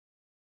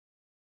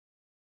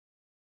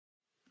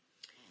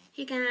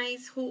Hey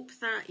guys, hope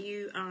that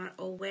you are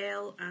all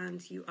well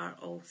and you are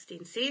all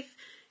staying safe.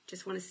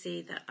 Just want to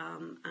say that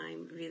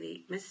I'm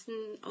really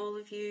missing all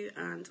of you,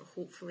 and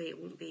hopefully it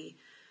won't be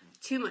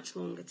too much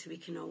longer till we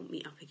can all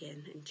meet up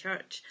again in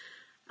church.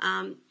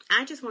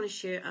 I just want to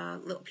share a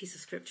little piece of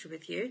scripture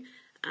with you,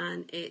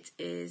 and it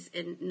is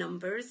in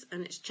Numbers,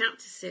 and it's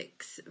chapter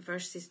 6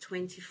 verses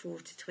 24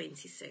 to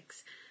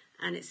 26,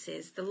 and it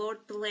says, "The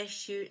Lord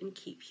bless you and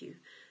keep you.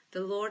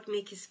 The Lord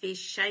make his face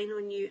shine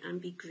on you and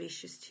be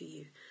gracious to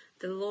you.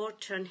 The Lord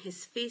turn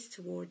his face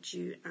towards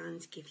you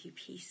and give you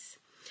peace."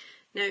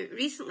 Now,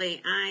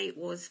 recently I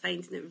was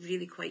finding it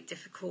really quite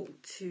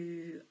difficult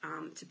to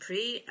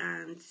pray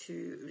and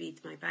to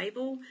read my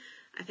Bible.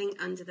 I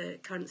think under the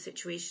current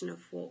situation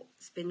of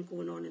what's been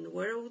going on in the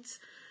world,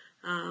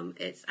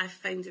 I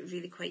found it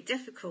really quite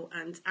difficult,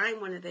 and I'm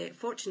one of the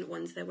fortunate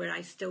ones there where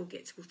I still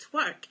get to go to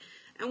work.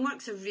 And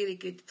work's a really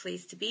good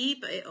place to be,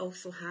 but it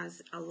also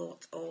has a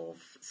lot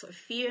of sort of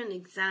fear and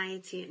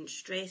anxiety and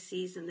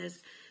stresses, and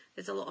there's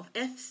a lot of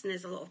ifs and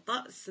there's a lot of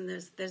buts, and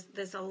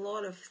there's a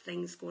lot of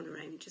things going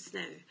around just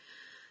now.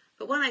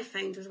 But what I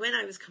found was when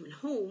I was coming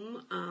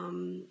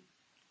home,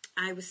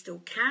 I was still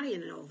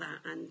carrying all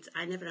that, and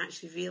I never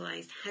actually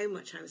realised how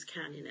much I was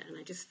carrying it, and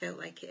I just felt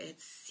like it had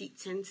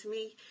seeped into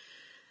me.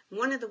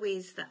 One of the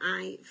ways that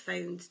I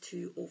found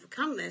to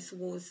overcome this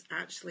was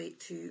actually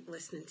to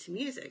listen to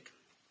music.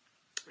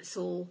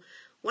 So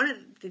one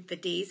of the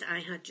days I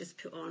had just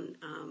put on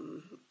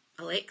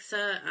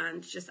Alexa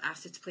and just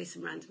asked her to play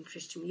some random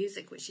Christian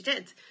music, which she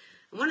did.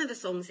 And one of the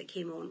songs that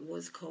came on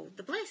was called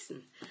The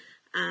Blessing.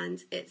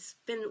 And it's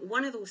been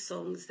one of those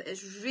songs that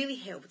has really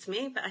helped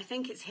me, but I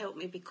think it's helped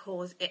me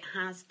because it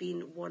has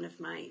been one of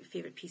my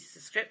favourite pieces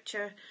of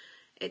scripture.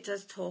 It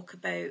does talk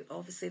about,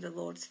 obviously, the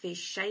Lord's face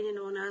shining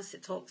on us.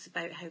 It talks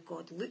about how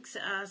God looks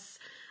at us.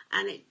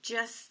 And it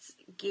just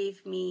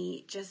gave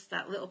me just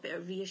that little bit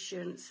of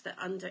reassurance that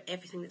under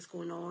everything that's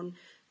going on,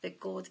 that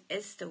God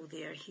is still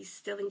there. He's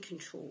still in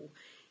control.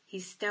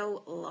 He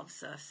still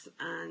loves us,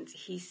 and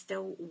he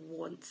still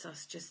wants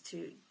us just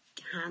to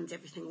hand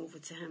everything over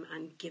to him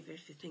and give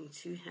everything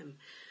to him.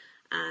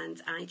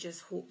 And I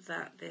just hope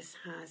that this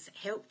has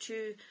helped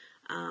you.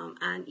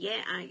 And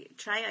yeah, I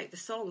try out the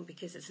song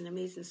because it's an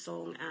amazing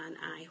song, and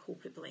I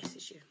hope it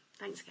blesses you.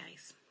 Thanks,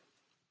 guys.